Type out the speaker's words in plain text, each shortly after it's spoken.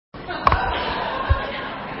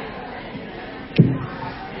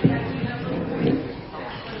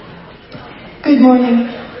morning.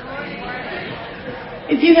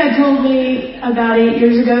 If you had told me about 8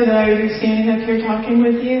 years ago that I would be standing up here talking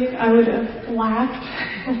with you, I would have laughed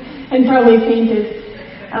and probably fainted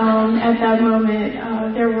at that moment.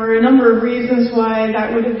 There were a number of reasons why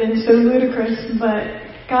that would have been so ludicrous, but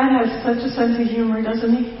God has such a sense of humor,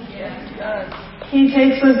 doesn't He? Yes, He does. He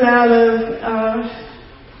takes us out of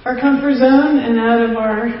our comfort zone and out of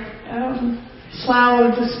our slough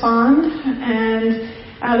of despond and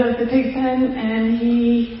out of the pig pen, and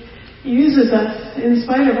He uses us in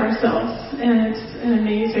spite of ourselves. And it's an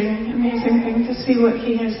amazing, amazing thing to see what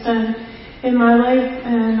He has done in my life,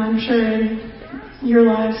 and I'm sure in your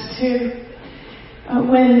lives too.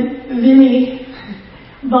 When Vinny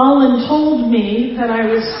Ballin told me that I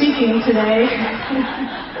was speaking today,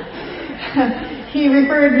 he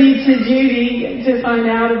referred me to Judy to find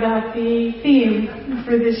out about the theme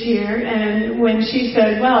for this year. And when she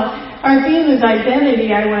said, well, our theme is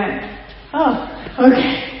identity, I went, oh,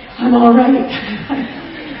 okay, I'm all right.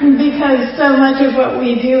 Because so much of what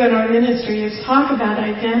we do in our ministry is talk about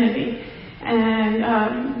identity.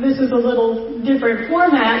 And this is a little different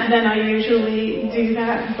format than I usually do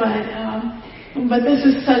that, but this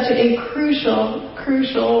is such a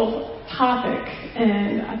crucial topic,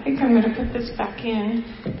 and I think I'm going to put this back in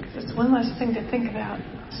because it's one less thing to think about.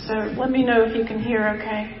 So let me know if you can hear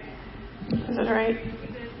okay. Is it all right?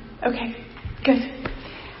 Okay, good.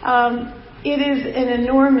 It is an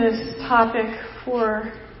enormous topic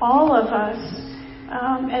for all of us.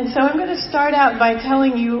 And so I'm going to start out by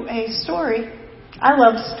telling you a story. I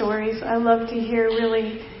love stories. I love to hear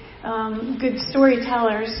really good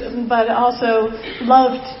storytellers, but also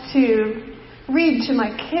loved to read to my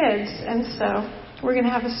kids. And so we're going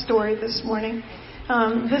to have a story this morning.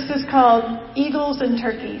 This is called Eagles and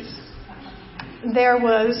Turkeys. There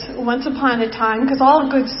was once upon a time, because all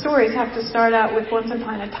good stories have to start out with once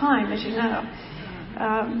upon a time, as you know.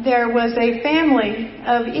 There was a family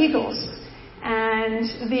of eagles. And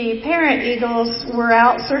the parent eagles were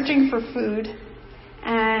out searching for food,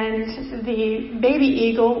 and the baby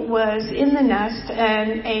eagle was in the nest,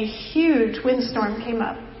 and a huge windstorm came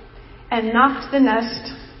up and knocked the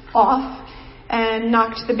nest off and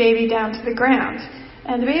knocked the baby down to the ground.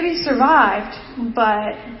 And the baby survived,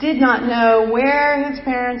 but did not know where his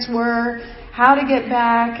parents were, how to get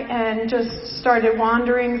back, and just started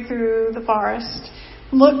wandering through the forest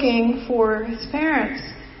looking for his parents.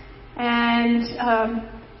 And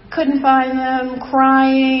couldn't find them,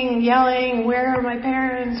 crying, yelling, where are my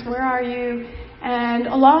parents, where are you? And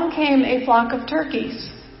along came a flock of turkeys.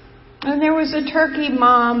 And there was a turkey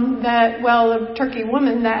mom a turkey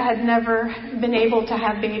woman that had never been able to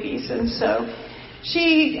have babies. And so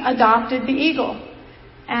she adopted the eagle.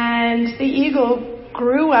 And the eagle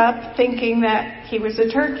grew up thinking that he was a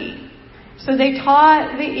turkey. So they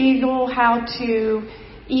taught the eagle how to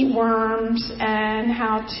eat worms and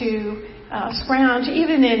how to scrounge,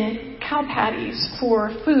 even in cow patties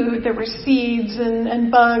for food. There were seeds and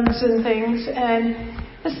bugs and things,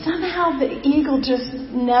 but somehow the eagle just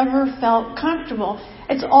never felt comfortable.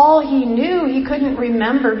 It's all he knew. He couldn't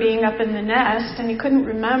remember being up in the nest, and he couldn't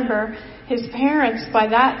remember his parents by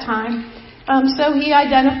that time. So he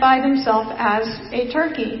identified himself as a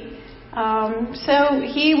turkey. So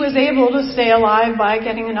he was able to stay alive by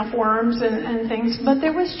getting enough worms and things, but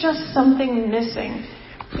there was just something missing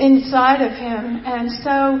inside of him. And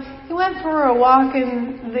so he went for a walk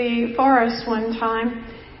in the forest one time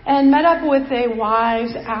and met up with a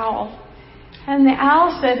wise owl. And the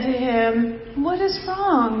owl said to him, "What is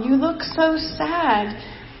wrong? You look so sad."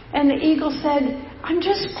 And the eagle said, "I'm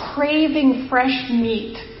just craving fresh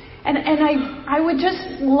meat. And I would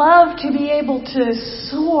just love to be able to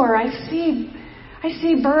soar. I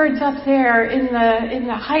see birds up there in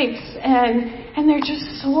the heights, and they're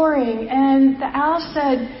just soaring." And the owl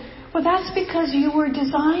said, "Well, that's because you were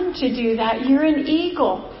designed to do that. You're an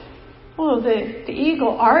eagle." Well, the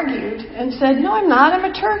eagle argued and said, "No, I'm not. I'm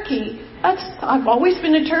a turkey. I've always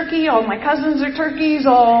been a turkey. All my cousins are turkeys.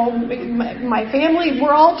 All my family,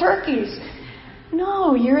 we're all turkeys."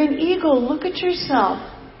 "No, you're an eagle. Look at yourself.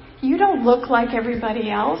 You don't look like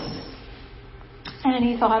everybody else." And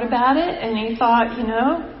he thought about it, and he thought,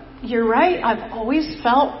 you're right. I've always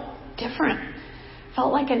felt different.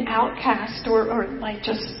 Felt like an outcast, or like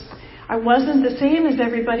just, I wasn't the same as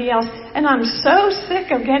everybody else. And I'm so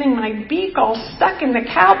sick of getting my beak all stuck in the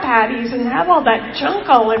cow patties and have all that junk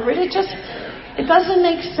all over it. It doesn't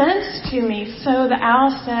make sense to me. So the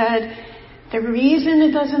owl said, "The reason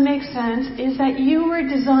it doesn't make sense is that you were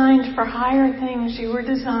designed for higher things. You were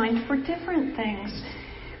designed for different things.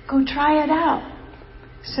 Go try it out."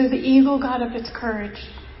 So the eagle got up its courage,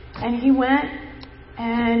 and he went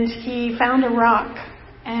and he found a rock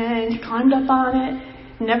and he climbed up on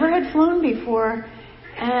it, never had flown before,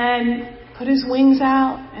 and put his wings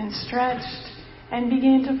out and stretched and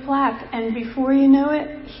began to flap. And before you know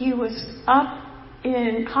it, he was up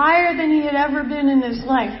in higher than he had ever been in his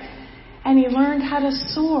life. And he learned how to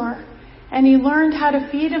soar. And he learned how to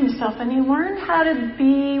feed himself. And he learned how to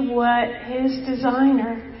be what his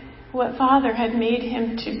designer, what Father had made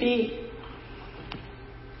him to be.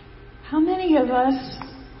 How many of us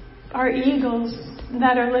are eagles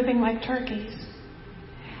that are living like turkeys?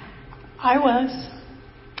 I was.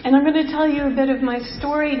 And I'm going to tell you a bit of my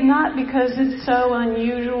story, not because it's so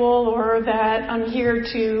unusual or that I'm here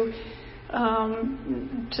to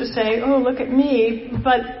say, oh, look at me,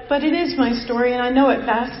 but it is my story and I know it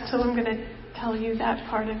best, so I'm going to tell you that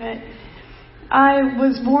part of it. I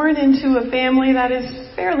was born into a family that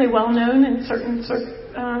is fairly well known in certain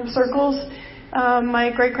circles. My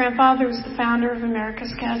great-grandfather was the founder of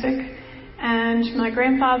America's Keswick, and my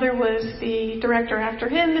grandfather was the director after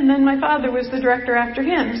him, and then my father was the director after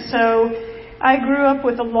him. So I grew up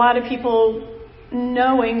with a lot of people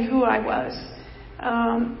knowing who I was.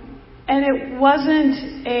 And it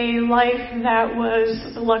wasn't a life that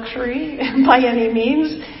was luxury by any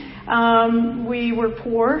means. We were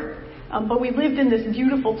poor, but we lived in this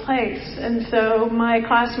beautiful place. And so my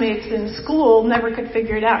classmates in school never could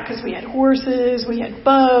figure it out because we had horses, we had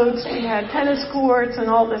boats, we had tennis courts and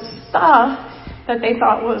all this stuff that they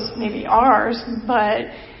thought was maybe ours.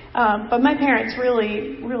 But my parents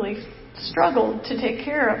really struggled to take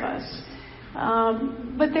care of us.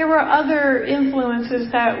 But there were other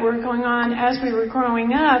influences that were going on as we were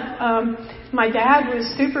growing up. My dad was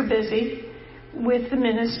super busy with the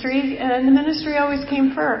ministry, and the ministry always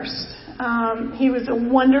came first. He was a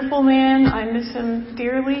wonderful man. I miss him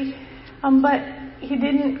dearly. But he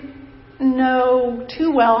didn't know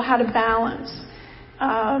too well how to balance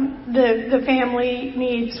the family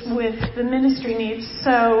needs with the ministry needs.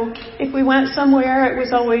 So if we went somewhere, it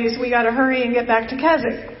was always, we got to hurry and get back to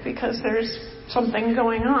Keswick because there's something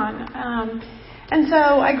going on. And so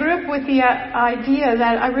I grew up with the idea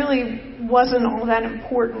that I really wasn't all that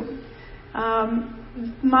important.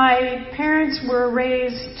 My parents were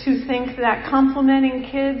raised to think that complimenting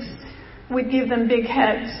kids would give them big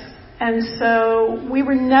heads. And so we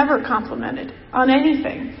were never complimented on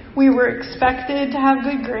anything. We were expected to have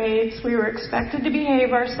good grades. We were expected to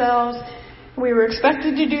behave ourselves. We were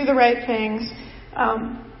expected to do the right things.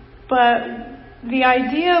 But the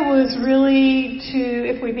idea was really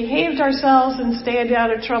if we behaved ourselves and stayed out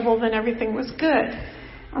of trouble, then everything was good.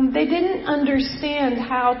 They didn't understand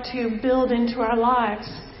how to build into our lives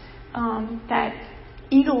that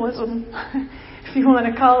egoism, if you want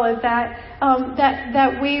to call it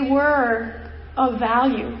that we were of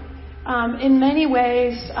value. In many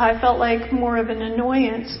ways, I felt like more of an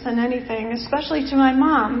annoyance than anything, especially to my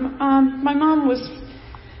mom. My mom was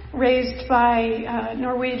raised by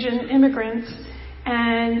Norwegian immigrants,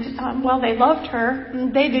 and while they loved her,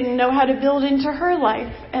 they didn't know how to build into her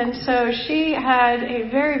life. And so she had a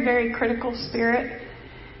very, very critical spirit.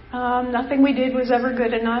 Nothing we did was ever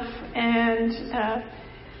good enough, and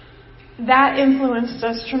that influenced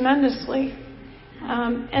us tremendously.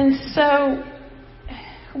 And so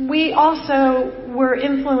we also were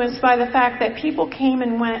influenced by the fact that people came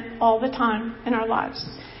and went all the time in our lives.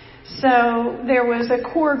 So there was a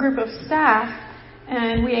core group of staff,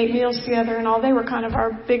 and we ate meals together and all. They were kind of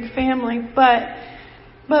our big family. But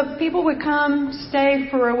people would come, stay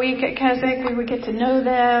for a week at Keswick. We would get to know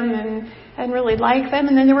them and really like them,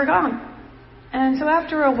 and then they were gone. And so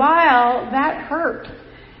after a while, that hurt.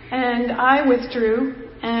 And I withdrew,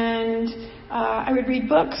 and I would read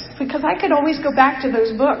books because I could always go back to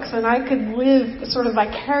those books, and I could live sort of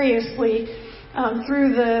vicariously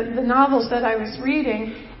through the novels that I was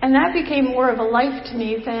reading. And that became more of a life to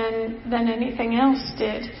me than anything else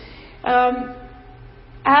did.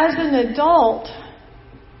 As an adult,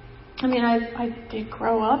 I mean, I did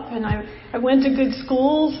grow up, and I went to good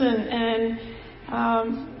schools and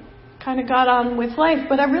kind of got on with life,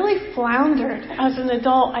 but I really floundered as an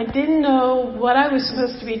adult. I didn't know what I was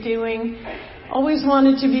supposed to be doing. Always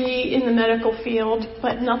wanted to be in the medical field,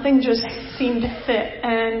 but nothing just seemed to fit,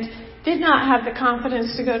 and did not have the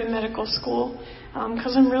confidence to go to medical school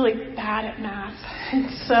because I'm really bad at math. And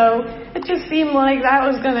so it just seemed like that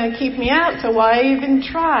was going to keep me out, so why even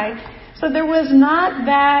try? So there was not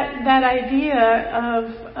that idea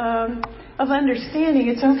of understanding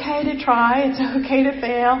it's okay to try, it's okay to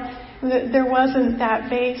fail. There wasn't that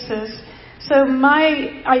basis. So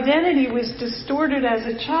my identity was distorted as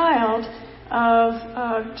a child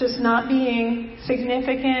of just not being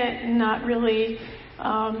significant and not really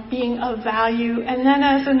being of value. And then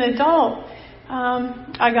as an adult,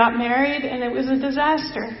 I got married, and it was a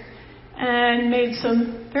disaster, and made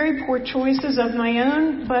some very poor choices of my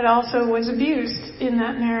own, but also was abused in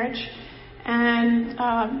that marriage. And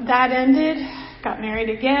that ended, got married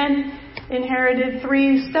again, inherited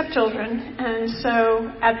 3 stepchildren. And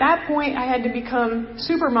so at that point, I had to become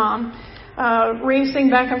super mom, racing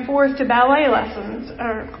back and forth to ballet lessons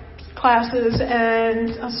or classes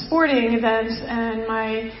and sporting events. And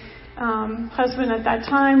my husband at that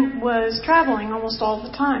time was traveling almost all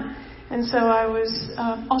the time. And so I was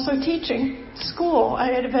also teaching school.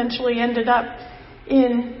 I had eventually ended up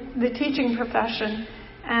in the teaching profession.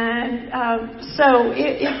 And so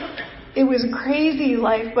it was a crazy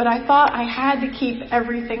life, but I thought I had to keep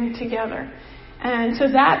everything together. And so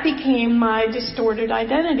that became my distorted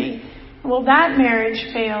identity. Well, that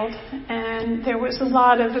marriage failed, and there was a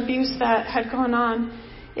lot of abuse that had gone on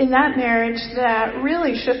in that marriage that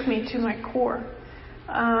really shook me to my core.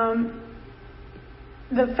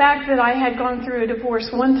 The fact that I had gone through a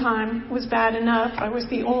divorce one time was bad enough. I was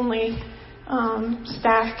the only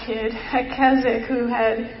staff kid at Keswick who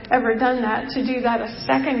had ever done that. To do that a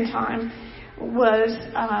second time was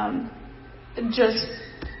just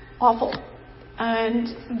awful.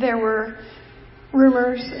 And there were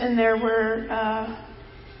rumors and there were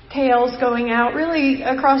tales going out really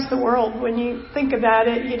across the world. When you think about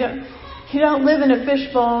it, you don't live in a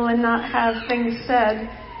fishbowl and not have things said.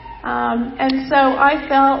 And so I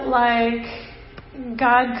felt like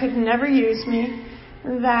God could never use me,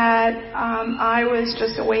 that I was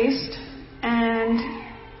just a waste, and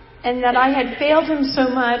that I had failed him so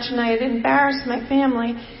much and I had embarrassed my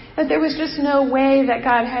family that there was just no way that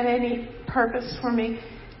God had any purpose for me.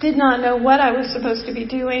 Did not know what I was supposed to be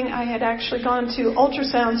doing. I had actually gone to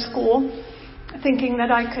ultrasound school thinking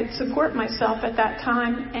that I could support myself at that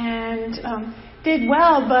time, and did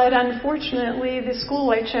well, but unfortunately the school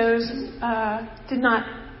I chose did not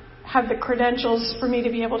have the credentials for me to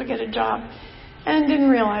be able to get a job, and didn't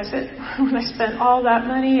realize it when I spent all that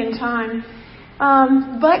money and time.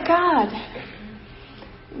 But God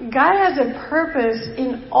has a purpose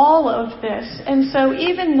in all of this. And so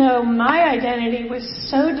even though my identity was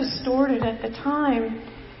so distorted at the time,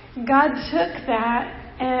 God took that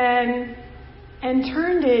and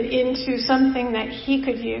turned it into something that he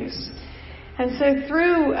could use. And so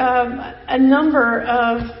through a number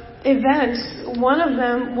of events, one of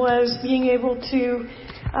them was being able to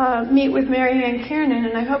meet with Mary Ann Kiernan,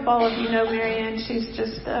 and I hope all of you know Mary Ann. She's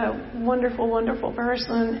just a wonderful, wonderful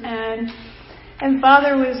person, and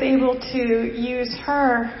Father was able to use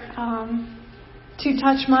her to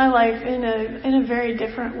touch my life in a very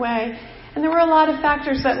different way. And there were a lot of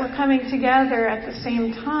factors that were coming together at the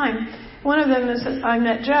same time. One of them is that I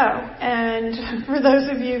met Joe, and for those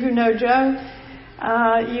of you who know Joe,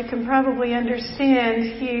 you can probably understand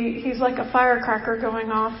he's like a firecracker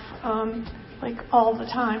going off like all the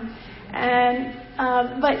time.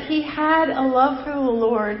 And but he had a love for the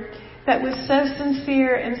Lord that was so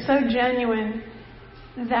sincere and so genuine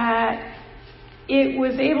that it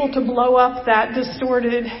was able to blow up that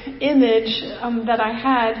distorted image that I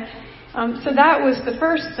had. So that was the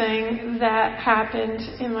first thing that happened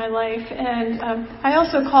in my life. And I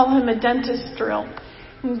also call him a dentist drill,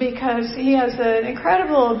 because he has an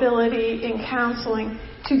incredible ability in counseling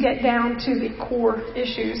to get down to the core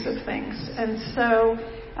issues of things. And so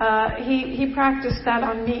he practiced that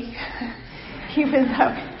on me, even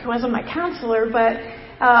though he wasn't my counselor, but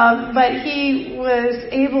he was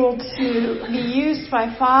able to be used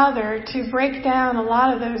by Father to break down a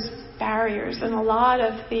lot of those barriers and a lot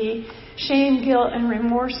of the shame, guilt, and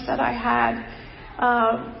remorse that I had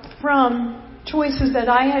from choices that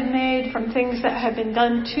I had made, from things that had been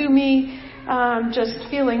done to me, just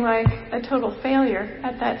feeling like a total failure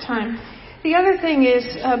at that time. The other thing is,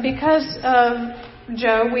 because of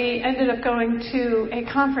Joe, we ended up going to a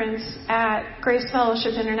conference at Grace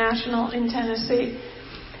Fellowship International in Tennessee.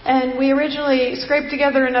 And we originally scraped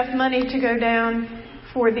together enough money to go down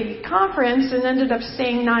for the conference and ended up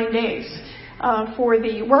staying 9 days for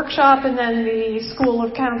the workshop and then the School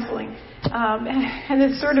of Counseling. And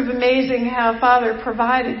it's sort of amazing how Father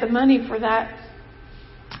provided the money for that,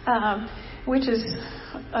 which is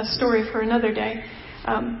a story for another day.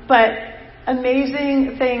 But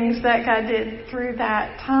amazing things that God did through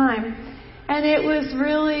that time. And it was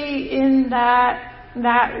really in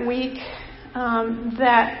that week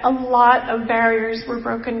that a lot of barriers were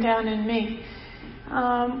broken down in me.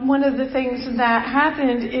 One of the things that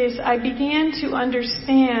happened is I began to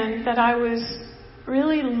understand that I was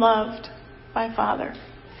really loved by Father.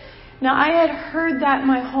 Now, I had heard that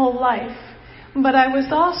my whole life, But I was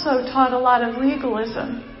also taught a lot of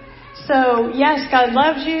legalism. So, yes, God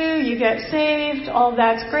loves you, you get saved, all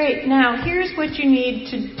that's great. Now, here's what you need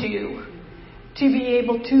to do to be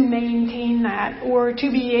able to maintain that, or to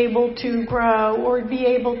be able to grow, or be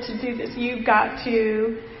able to do this. You've got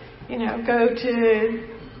to, go to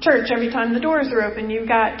church every time the doors are open. You've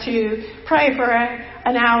got to pray for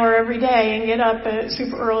an hour every day and get up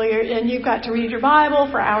super early, and you've got to read your Bible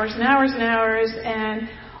for hours and hours and hours, and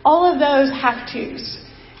all of those have-tos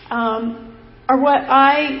are what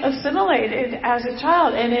I assimilated as a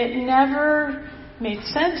child, and it never made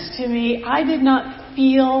sense to me. I did not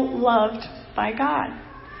feel loved by God.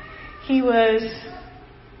 He was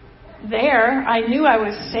there. I knew I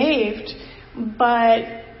was saved, but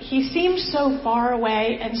he seemed so far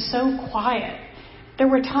away and so quiet. There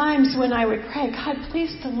were times when I would pray, God,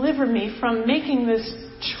 please deliver me from making this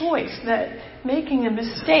choice, making a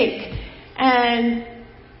mistake. And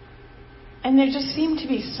there just seemed to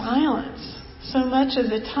be silence so much of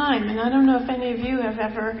the time. And I don't know if any of you have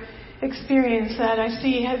ever experienced that. I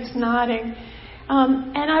see heads nodding.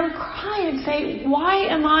 And I would cry and say, why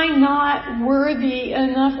am I not worthy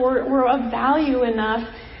enough or of value enough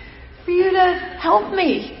for you to help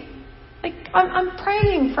me? Like, I'm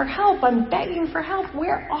praying for help. I'm begging for help.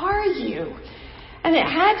 Where are you? And it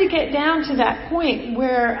had to get down to that point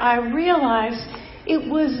where I realized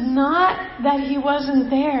it was not that he wasn't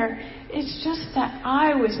there. It's just that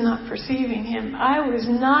I was not perceiving him. I was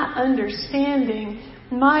not understanding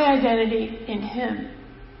my identity in him.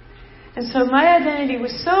 And so my identity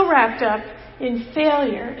was so wrapped up in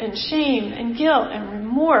failure and shame and guilt and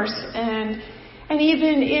remorse and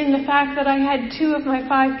even in the fact that I had 2 of my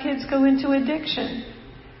 5 kids go into addiction.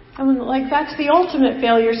 I mean, that's the ultimate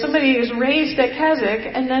failure. Somebody who's raised at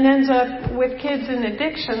Keswick and then ends up with kids in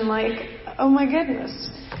addiction, oh my goodness.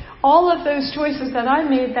 All of those choices that I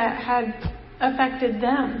made that had affected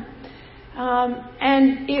them.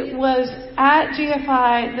 And it was at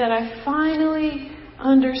GFI that I finally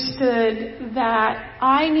understood that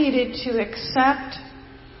I needed to accept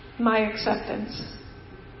my acceptance.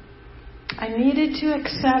 I needed to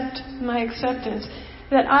accept my acceptance,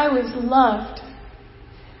 that I was loved,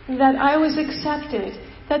 that I was accepted,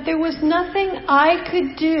 that there was nothing I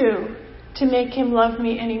could do to make him love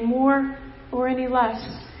me any more or any less,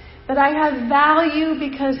 that I have value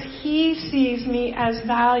because he sees me as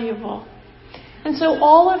valuable. And so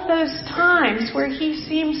all of those times where he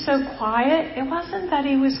seemed so quiet, it wasn't that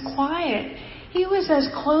he was quiet. He was as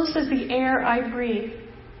close as the air I breathe.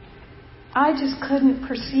 I just couldn't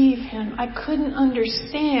perceive him. I couldn't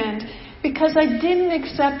understand because I didn't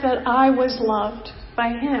accept that I was loved by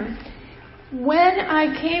him. When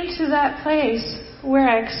I came to that place where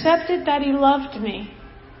I accepted that he loved me,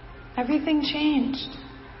 everything changed.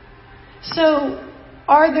 So,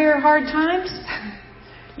 are there hard times?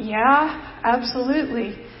 Yeah,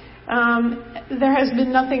 absolutely. There has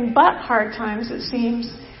been nothing but hard times, it seems.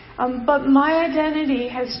 But my identity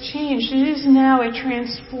has changed. It is now a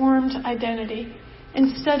transformed identity.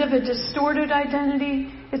 Instead of a distorted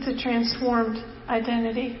identity, it's a transformed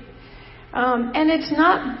identity. And it's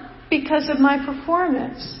not because of my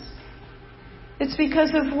performance. It's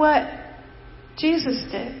because of what Jesus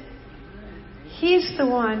did. He's the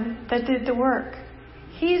one that did the work.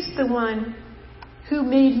 He's the one who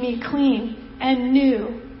made me clean and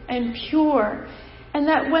new and pure. And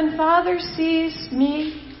that when Father sees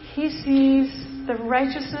me, he sees the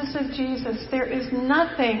righteousness of Jesus. There is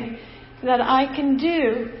nothing that I can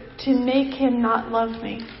do to make him not love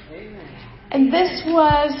me. Amen. And this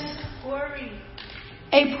was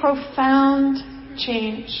a profound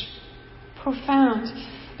change. Profound.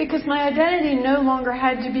 Because my identity no longer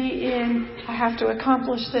had to be in, I have to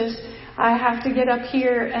accomplish this. I have to get up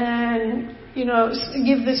here and,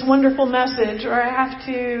 give this wonderful message, or I have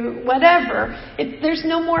to, whatever. There's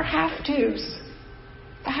no more have-tos.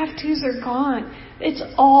 The have-tos are gone. It's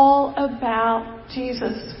all about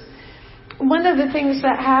Jesus. One of the things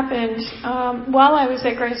that happened while I was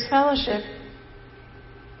at Grace Fellowship,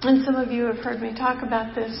 and some of you have heard me talk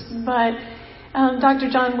about this, but Dr.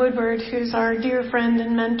 John Woodward, who's our dear friend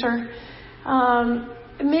and mentor,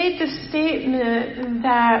 made the statement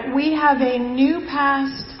that we have a new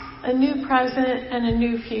past, a new present, and a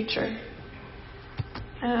new future.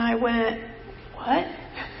 And I went, what?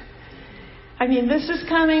 I mean, this is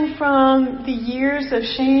coming from the years of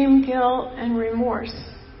shame, guilt, and remorse.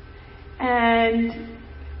 And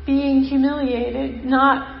being humiliated,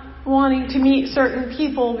 not wanting to meet certain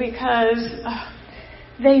people because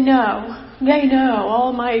they know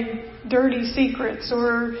all my dirty secrets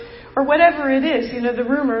or whatever it is, the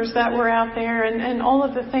rumors that were out there and all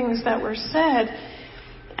of the things that were said.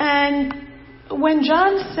 And when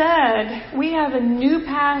John said we have a new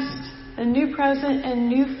past, a new present, and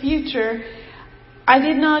new future, I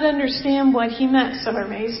did not understand what he meant. So I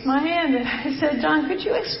raised my hand and I said, John, could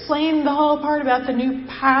you explain the whole part about the new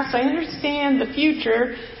past? I understand the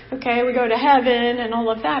future. Okay, we go to heaven and all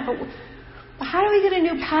of that. But how do we get a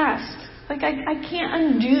new past? Like, I can't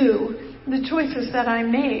undo the choices that I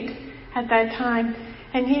made at that time.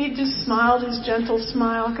 And he just smiled his gentle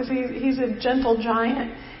smile, because he's a gentle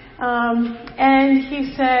giant. And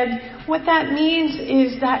he said, what that means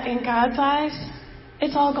is that in God's eyes,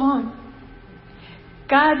 it's all gone.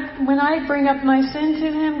 God, when I bring up my sin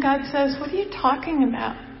to him, God says, what are you talking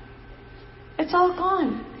about? It's all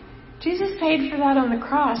gone. Jesus paid for that on the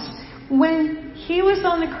cross. When he was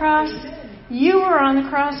on the cross, you were on the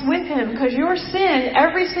cross with him, because your sin,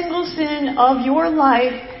 every single sin of your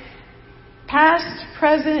life, past,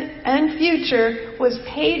 present, and future, was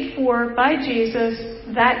paid for by Jesus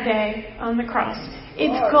that day on the cross.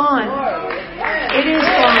 It's gone. It is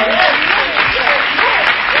gone.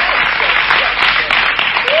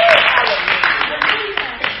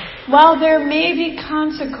 While there may be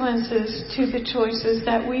consequences to the choices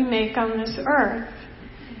that we make on this earth,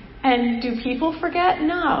 and do people forget?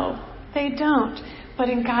 No, they don't. But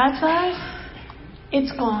in God's eyes,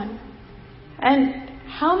 it's gone. And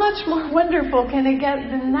how much more wonderful can it get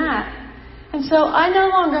than that? And so I no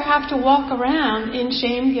longer have to walk around in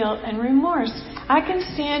shame, guilt, and remorse. I can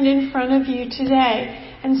stand in front of you today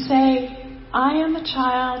and say, I am a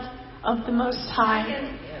child of the Most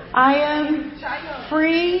High. I am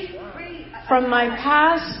free from my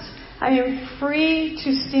past. I am free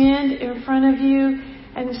to stand in front of you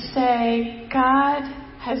and say, God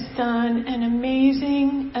has done an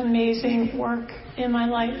amazing, amazing work in my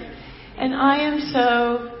life. And I am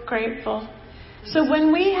so grateful. So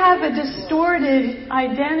when we have a distorted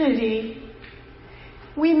identity,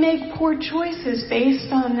 we make poor choices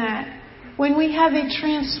based on that. When we have a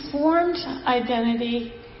transformed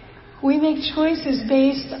identity, we make choices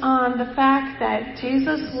based on the fact that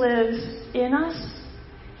Jesus lives in us,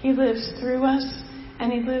 he lives through us,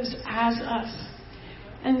 and he lives as us.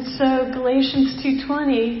 And so Galatians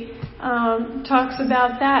 2:20 talks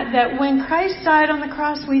about that when Christ died on the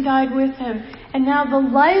cross, we died with him. And now the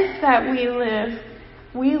life that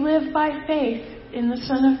we live by faith in the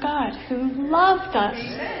Son of God, who loved us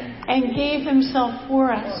and gave himself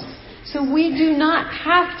for us. So we do not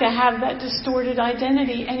have to have that distorted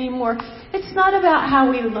identity anymore. It's not about how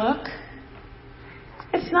we look.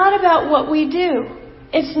 It's not about what we do.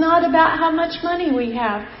 It's not about how much money we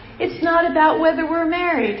have. It's not about whether we're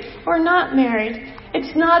married or not married.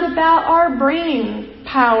 It's not about our brain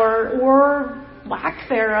power or lack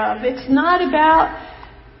thereof. It's not about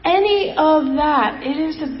any of that. It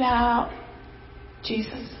is about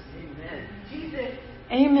Jesus. Amen. Jesus.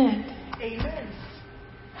 Amen. Amen.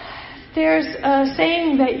 There's a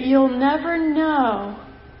saying that you'll never know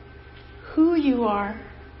who you are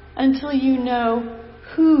until you know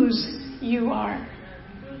whose you are.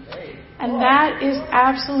 And that is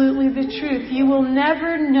absolutely the truth. You will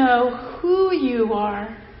never know who you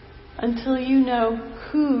are until you know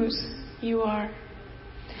whose you are.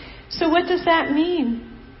 So what does that mean?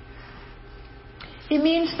 It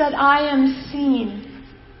means that I am seen.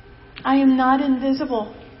 I am not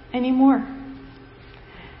invisible anymore.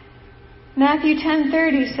 Matthew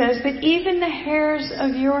 10:30 says that even the hairs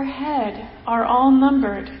of your head are all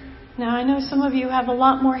numbered. Now, I know some of you have a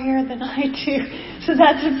lot more hair than I do, so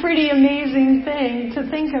that's a pretty amazing thing to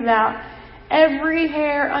think about. Every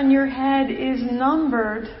hair on your head is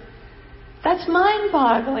numbered. That's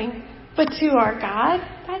mind-boggling. But to our God,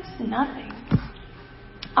 that's nothing.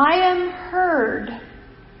 I am heard.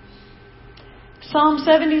 Psalm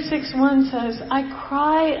 76:1 says, I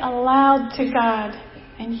cry aloud to God,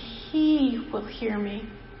 and he will hear me.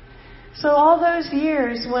 So all those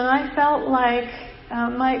years when I felt like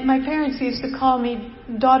my parents used to call me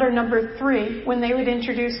daughter number 3 when they would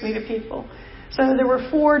introduce me to people. So there were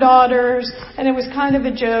 4 daughters, and it was kind of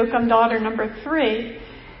a joke, I'm daughter number 3.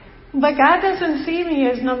 But God doesn't see me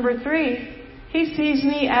as number 3. He sees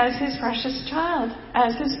me as his precious child,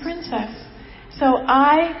 as his princess. So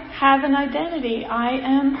I have an identity. I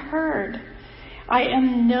am heard. I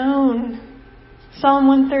am known. Psalm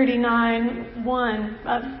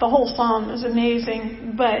 139:1. The whole psalm is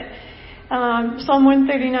amazing, but Psalm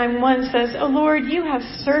 139:1 says, O Lord, you have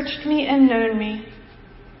searched me and known me.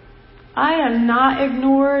 I am not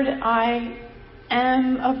ignored. I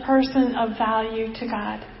am a person of value to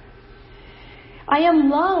God. I am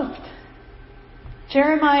loved.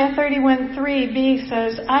 Jeremiah 31:3b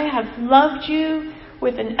says, I have loved you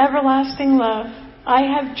with an everlasting love. I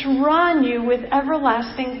have drawn you with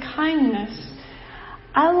everlasting kindness.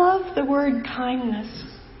 I love the word kindness.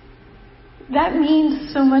 That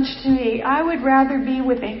means so much to me. I would rather be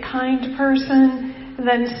with a kind person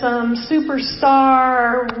than some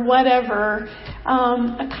superstar or whatever.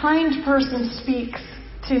 A kind person speaks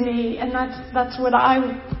to me, and that's what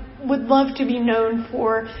I would love to be known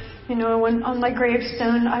for. You know, when on my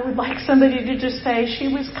gravestone, I would like somebody to just say, she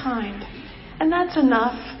was kind. And that's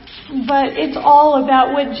enough. But it's all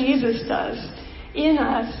about what Jesus does in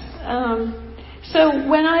us. So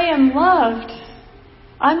when I am loved,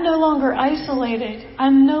 I'm no longer isolated.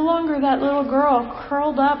 I'm no longer that little girl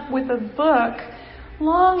curled up with a book,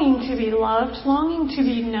 longing to be loved, longing to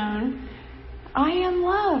be known. I am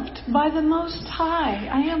loved by the Most High.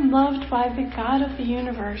 I am loved by the God of the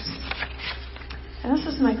universe. And this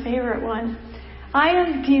is my favorite one. I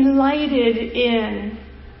am delighted in.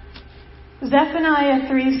 Zephaniah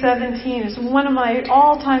 3:17 is one of my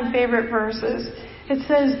all-time favorite verses. It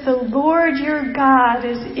says, the Lord your God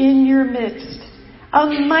is in your midst, a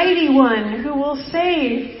mighty one who will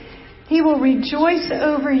save. He will rejoice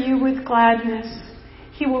over you with gladness.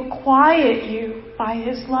 He will quiet you by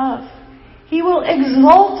his love. He will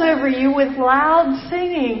exult over you with loud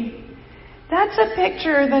singing. That's a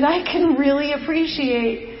picture that I can really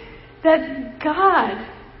appreciate. That God,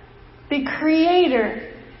 the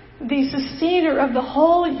Creator, the sustainer of the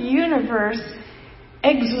whole universe,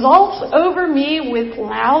 exalts over me with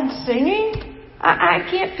loud singing? I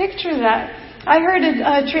can't picture that. I heard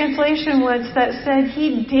a translation once that said,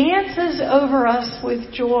 he dances over us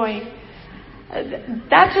with joy.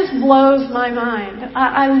 That just blows my mind.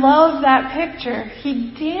 I love that picture.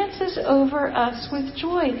 He dances over us with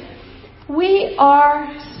joy. We are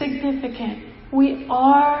significant. We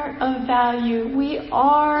are of value. We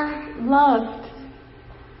are loved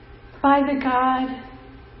by the God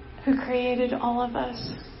who created all of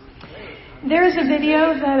us. There's a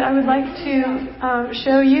video that I would like to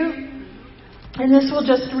show you, and this will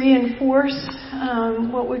just reinforce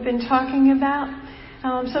what we've been talking about.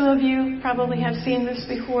 Some of you probably have seen this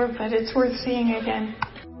before, but it's worth seeing again.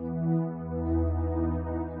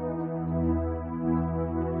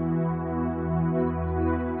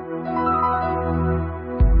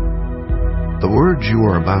 The words you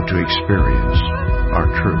are about to experience are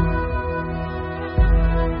true.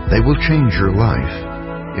 They will change your life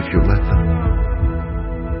if you let them.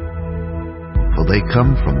 For they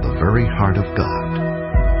come from the very heart of God.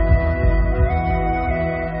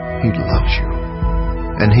 He loves you,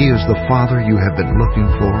 and He is the Father you have been looking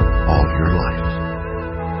for all your life.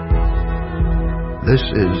 This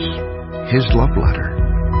is His love letter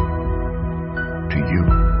to you.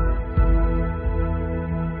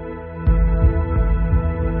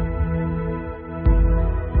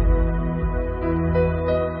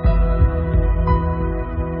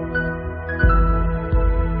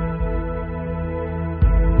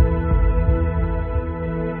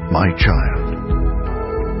 My child,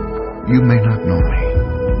 you may not know me,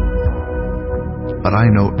 but I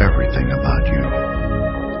know everything about you.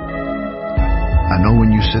 I know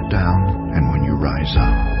when you sit down and when you rise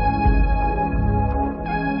up.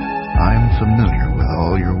 I am familiar with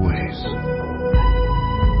all your ways.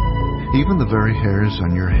 Even the very hairs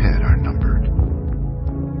on your head are numbered,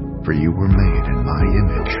 for you were made in my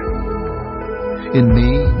image. In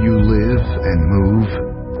me you live and move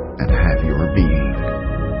and have your being.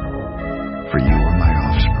 For you are my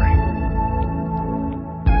offspring.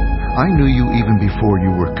 I knew you even before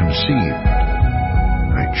you were conceived.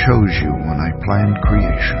 I chose you when I planned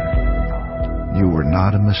creation. You were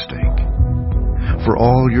not a mistake. For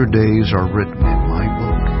all your days are written in my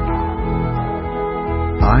book.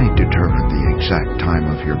 I determined the exact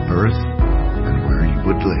time of your birth and where you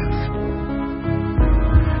would live.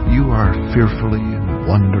 You are fearfully and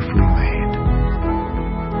wonderfully made.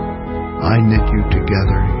 I knit you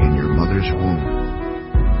together in your mother's womb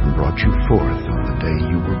and brought you forth on the day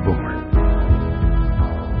you were born.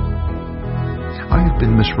 I have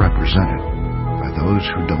been misrepresented by those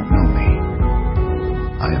who don't know me.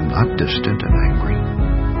 I am not distant and angry,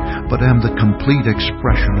 but am the complete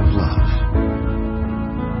expression of love.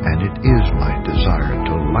 And it is my desire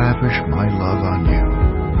to lavish my love on you,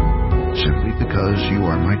 simply because you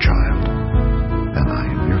are my child and I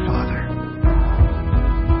am your father.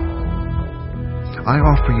 I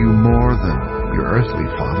offer you more than your earthly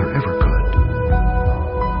father ever could,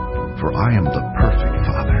 for I am the perfect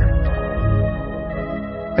Father.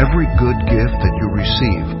 Every good gift that you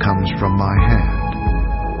receive comes from my hand,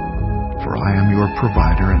 for I am your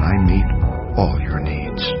provider and I meet all your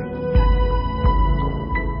needs.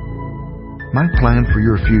 My plan for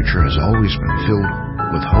your future has always been filled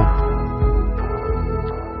with hope,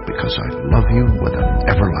 because I love you with an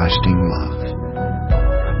everlasting love.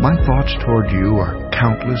 My thoughts toward you are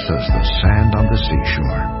countless as the sand on the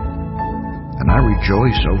seashore, and I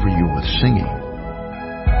rejoice over you with singing.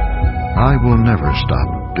 I will never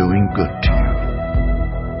stop doing good to you,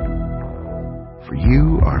 for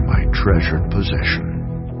you are my treasured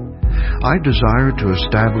possession. I desire to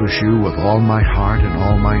establish you with all my heart and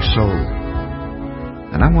all my soul,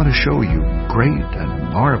 and I want to show you great and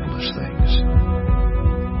marvelous things.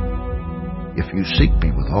 If you seek me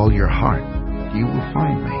with all your heart, you will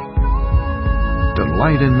find me.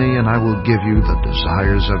 Delight in me, and I will give you the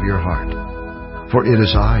desires of your heart, for it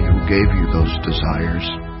is I who gave you those desires.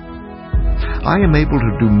 I am able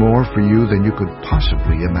to do more for you than you could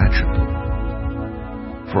possibly imagine,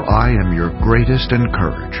 for I am your greatest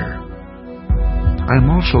encourager. I am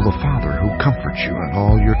also the Father who comforts you in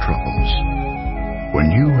all your troubles. When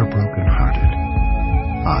you are broken-hearted,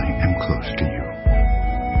 I am close to you.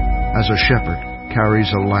 As a shepherd carries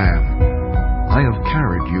a lamb, I have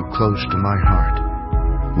carried you close to my heart.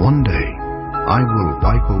 One day, I will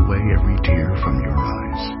wipe away every tear from your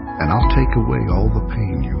eyes, and I'll take away all the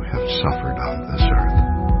pain you have suffered on this earth.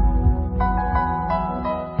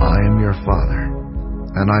 I am your Father,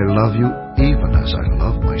 and I love you even as I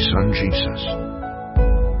love my Son Jesus.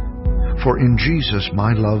 For in Jesus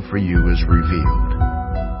my love for you is revealed.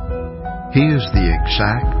 He is the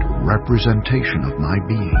exact representation of my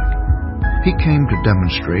being. He came to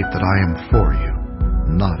demonstrate that I am for you,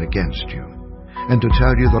 not against you, and to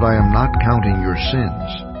tell you that I am not counting your sins.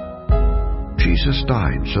 Jesus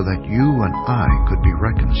died so that you and I could be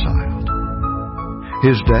reconciled.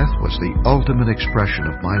 His death was the ultimate expression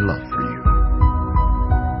of my love for you.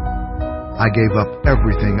 I gave up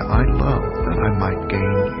everything I loved that I might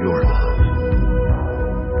gain your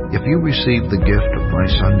love. If you receive the gift of my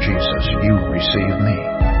Son Jesus, you receive me,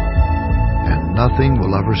 and nothing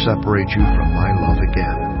will ever separate you from my love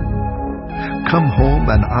again. Come home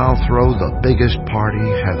and I'll throw the biggest party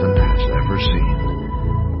heaven has ever seen.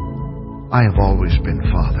 I have always been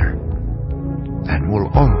Father, and will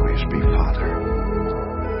always be Father.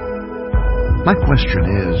 My question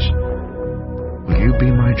is, will you be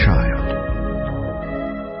my child?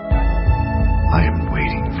 I am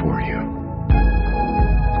waiting for you.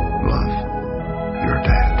 Love, your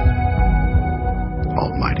dad,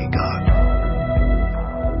 Almighty God.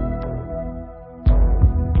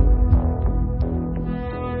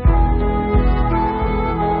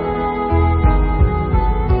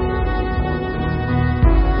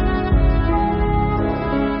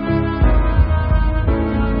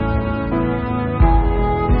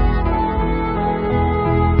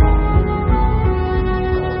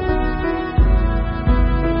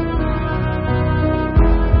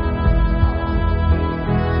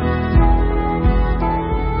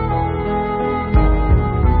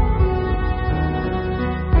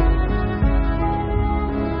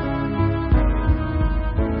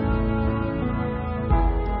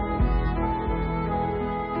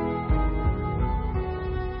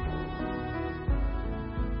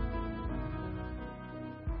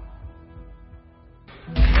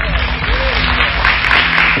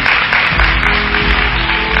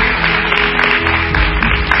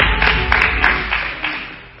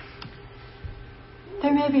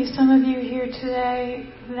 There may be some of you here today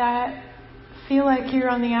that feel like you're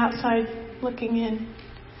on the outside looking in.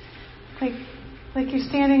 Like you're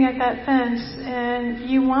standing at that fence and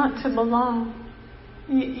you want to belong.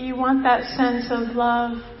 You want that sense of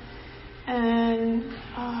love and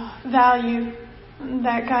value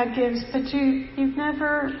that God gives, but you've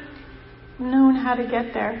never known how to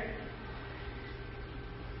get there.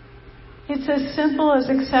 It's as simple as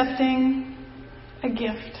accepting a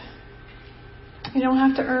gift. You don't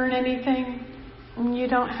have to earn anything. You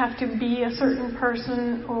don't have to be a certain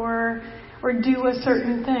person or do a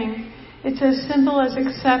certain thing. It's as simple as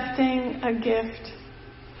accepting a gift.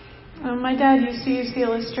 My dad used to use the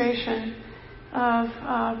illustration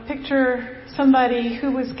of picture somebody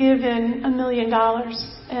who was given $1 million,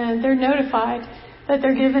 and they're notified that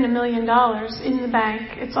they're given $1 million in the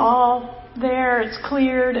bank. It's all there, it's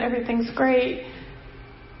cleared, everything's great,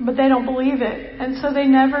 but they don't believe it. And so they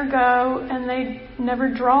never go and they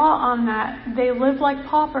never draw on that. They live like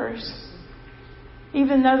paupers,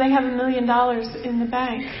 even though they have $1 million in the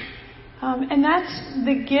bank. And that's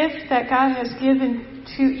the gift that God has given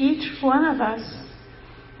to each one of us.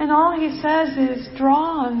 And all He says is,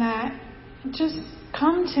 draw on that. Just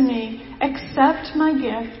come to me. Accept my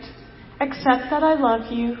gift. Accept that I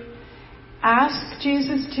love you. Ask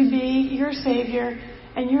Jesus to be your Savior,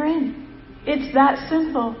 and you're in. It's that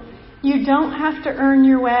simple. You don't have to earn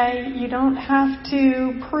your way. You don't have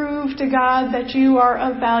to prove to God that you are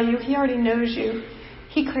of value. He already knows you.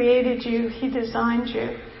 He created you. He designed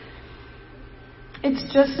you.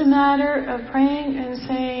 It's just a matter of praying and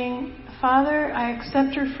saying, Father, I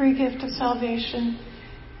accept your free gift of salvation.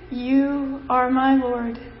 You are my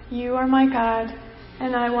Lord. You are my God.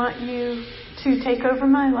 And I want you to take over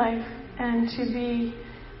my life and to be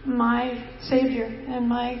my Savior and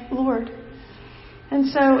my Lord. And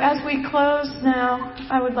so as we close now,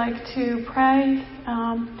 I would like to pray.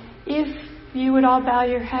 If you would all bow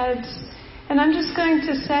your heads. And I'm just going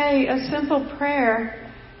to say a simple prayer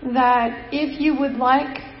that if you would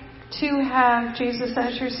like to have Jesus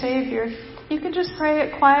as your Savior, you could just pray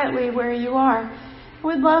it quietly where you are.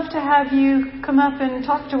 We'd love to have you come up and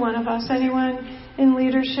talk to one of us, anyone in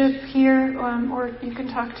leadership here, or you can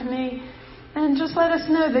talk to me, and just let us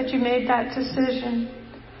know that you made that decision.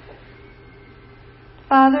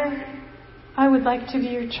 Father, I would like to be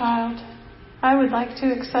your child. I would like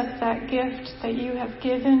to accept that gift that you have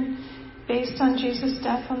given based on Jesus'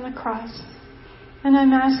 death on the cross. And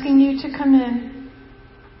I'm asking you to come in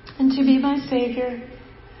and to be my Savior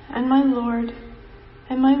and my Lord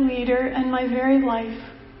and my leader and my very life.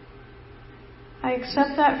 I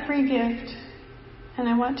accept that free gift and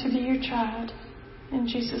I want to be your child. In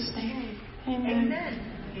Jesus' name, amen.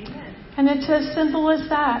 Amen. And it's as simple as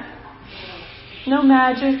that. No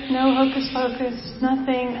magic, no hocus pocus,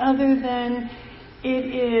 nothing other than it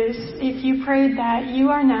is, if you prayed that, you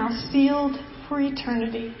are now sealed for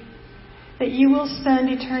eternity. That you will spend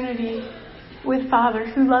eternity with Father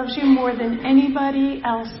who loves you more than anybody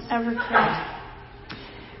else ever could.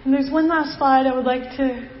 And there's one last slide I would like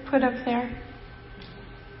to put up there.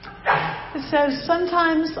 It says,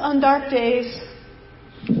 sometimes on dark days,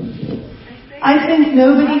 I think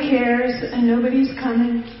nobody cares and nobody's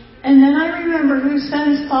coming. And then I remember who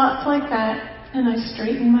sends thoughts like that, and I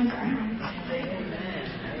straighten my crown.